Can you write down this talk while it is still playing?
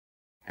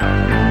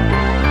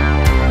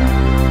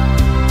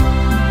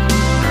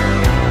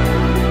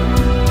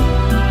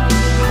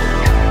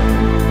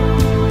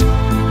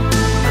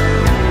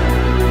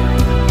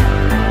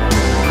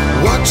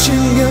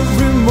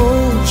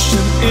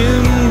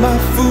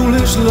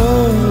foolish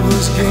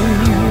lover's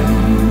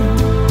game.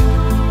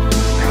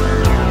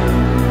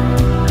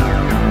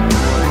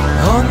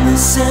 On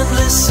this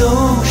endless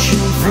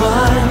ocean,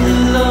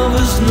 flying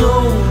lovers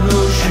know no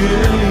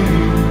shame.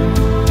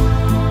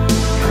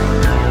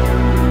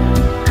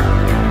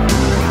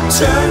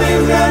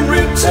 Turning and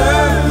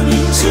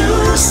returning to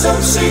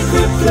some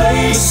secret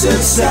place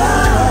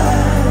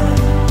inside,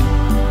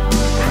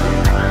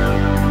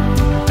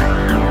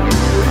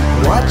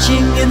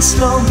 watching in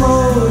slow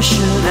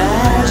motion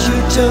as you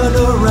turn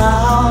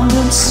around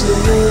and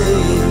say,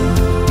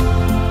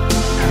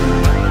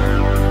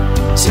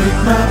 take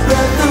my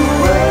breath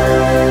away.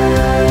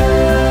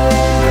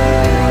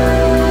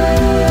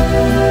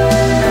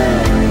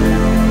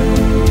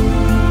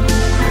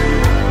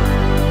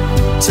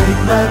 Take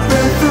my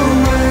breath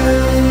away.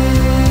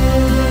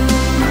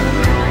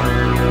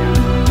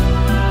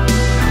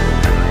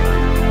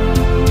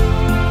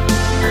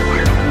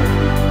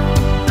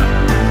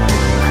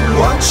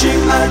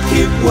 Watching, I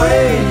keep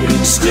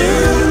waiting,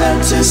 still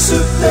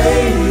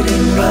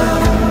anticipating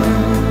love.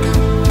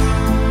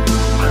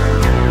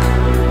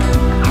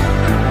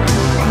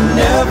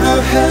 Never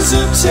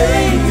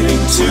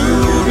hesitating to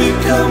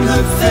become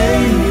the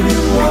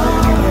faded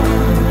one.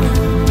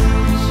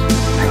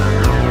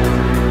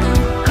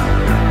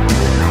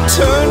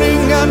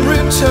 Turning and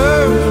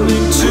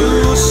returning to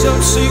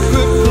some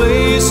secret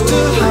place to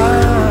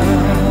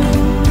hide,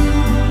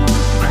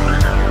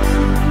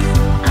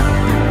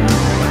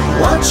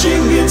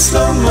 watching in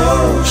slow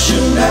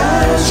motion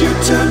as you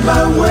turn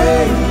my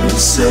way and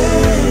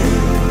say,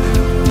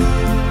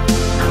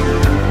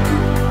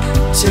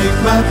 take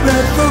my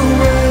breath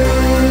away.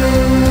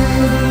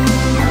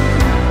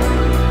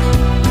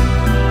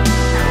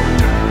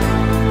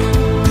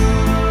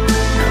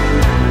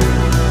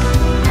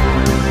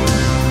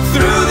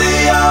 Through the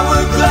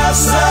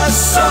hourglass I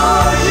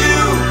saw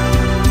you.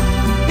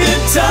 In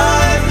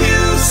time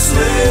you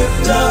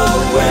slipped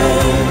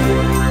away.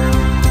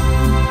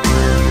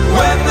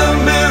 When the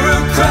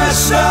mirror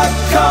crashed I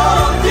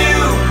called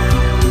you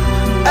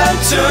and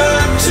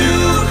turned to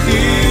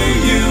hear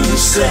you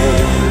say,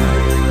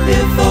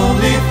 if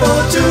only for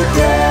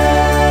today,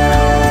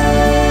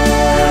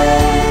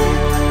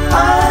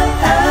 I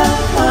am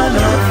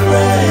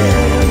unafraid.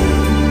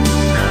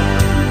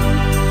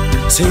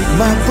 Take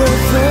my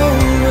breath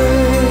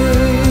away.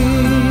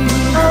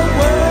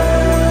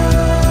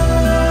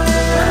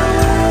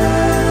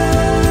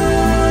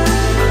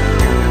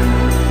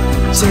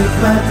 Take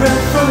my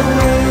breath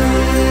away.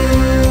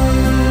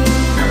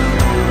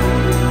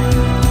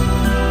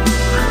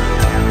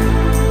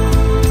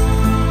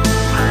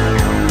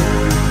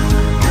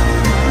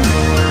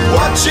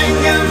 Watching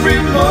every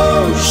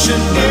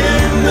motion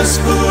in this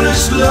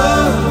foolish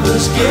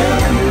lover's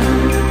game,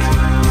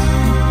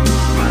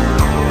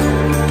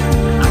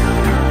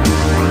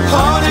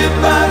 haunted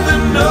by the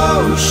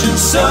notion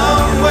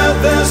somewhere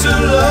there's a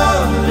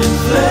love in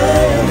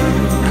flame.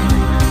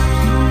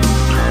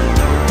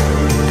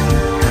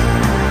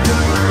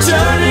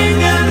 Turning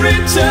and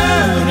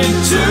returning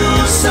to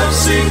some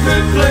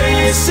secret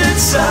place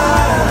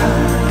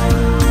inside,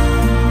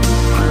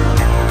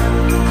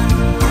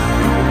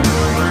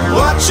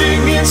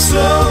 watching in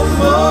slow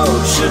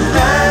motion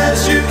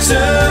as you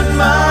turn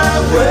my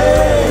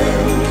way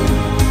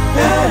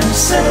and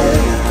say,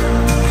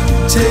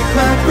 take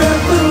my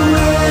breath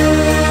away.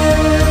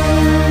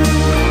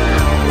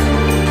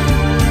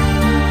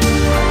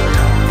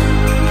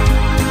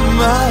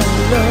 My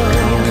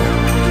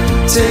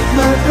love, take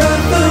my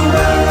breath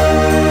away.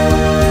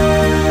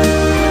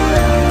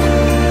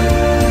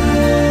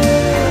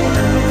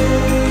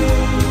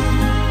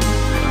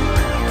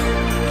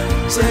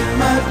 Take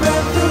my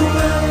breath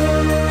away.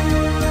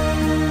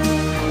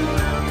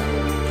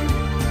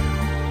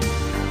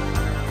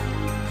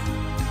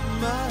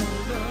 My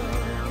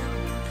love,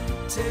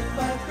 take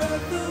my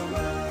breath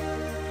away.